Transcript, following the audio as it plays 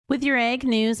With your Ag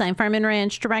News, I'm Farm and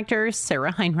Ranch Director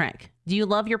Sarah Heinrich. Do you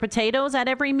love your potatoes at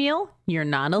every meal? You're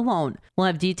not alone. We'll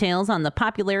have details on the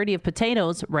popularity of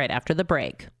potatoes right after the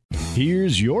break.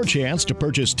 Here's your chance to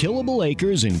purchase tillable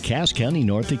acres in Cass County,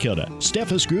 North Dakota.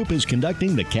 Steffes Group is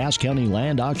conducting the Cass County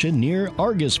Land Auction near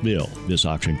Argusville. This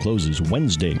auction closes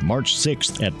Wednesday, March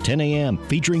 6th at 10 a.m.,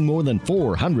 featuring more than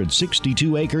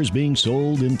 462 acres being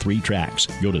sold in 3 tracts.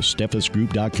 Go to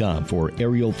steffesgroup.com for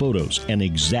aerial photos and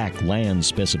exact land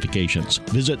specifications.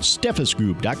 Visit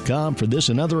steffesgroup.com for this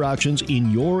and other auctions in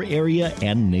your area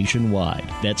and nationwide.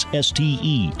 That's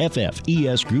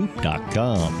STEFFES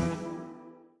Group.com.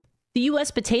 The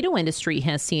U.S. potato industry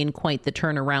has seen quite the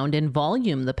turnaround in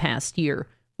volume the past year,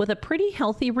 with a pretty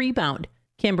healthy rebound.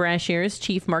 Kim Brashears,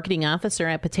 Chief Marketing Officer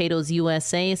at Potatoes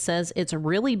USA, says it's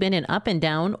really been an up and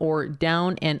down or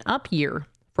down and up year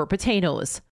for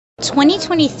potatoes.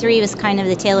 2023 was kind of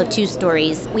the tale of two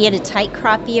stories. We had a tight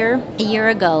crop year a year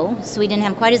ago, so we didn't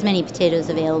have quite as many potatoes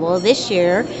available. This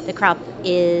year, the crop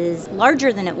is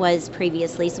larger than it was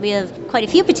previously, so we have quite a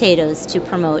few potatoes to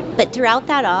promote. But throughout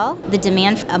that all, the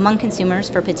demand among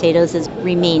consumers for potatoes has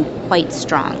remained quite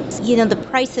strong. You know, the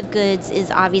price of goods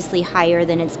is obviously higher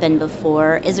than it's been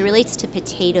before. As it relates to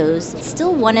potatoes, it's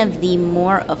still one of the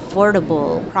more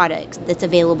affordable products that's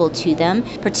available to them,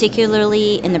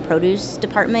 particularly in the produce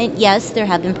department. Yes, there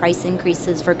have been price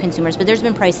increases for consumers, but there's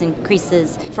been price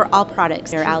increases for all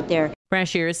products that are out there.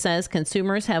 Brashears says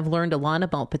consumers have learned a lot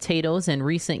about potatoes in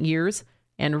recent years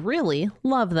and really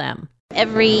love them.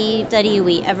 Every study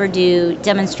we ever do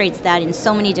demonstrates that in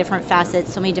so many different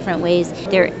facets, so many different ways.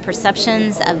 Their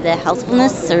perceptions of the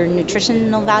healthfulness or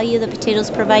nutritional value that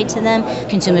potatoes provide to them,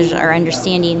 consumers are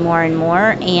understanding more and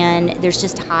more, and there's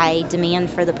just high demand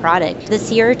for the product.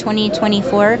 This year,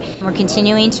 2024, we're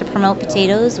continuing to promote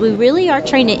potatoes. We really are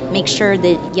trying to make sure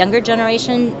that younger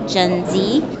generation, Gen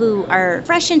Z, who are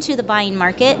fresh into the buying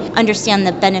market, understand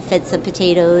the benefits of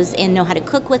potatoes and know how to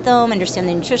cook with them, understand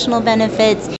the nutritional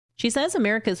benefits. She says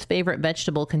America's favorite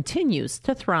vegetable continues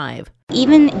to thrive.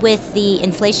 Even with the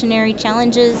inflationary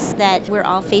challenges that we're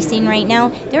all facing right now,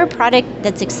 they're a product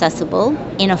that's accessible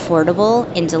and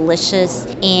affordable and delicious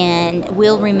and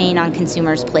will remain on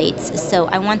consumers' plates. So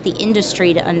I want the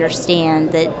industry to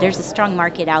understand that there's a strong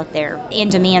market out there and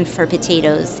demand for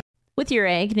potatoes. With your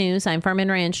Ag News, I'm Farm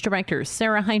and Ranch Director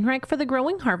Sarah Heinrich for the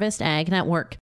Growing Harvest Ag Network.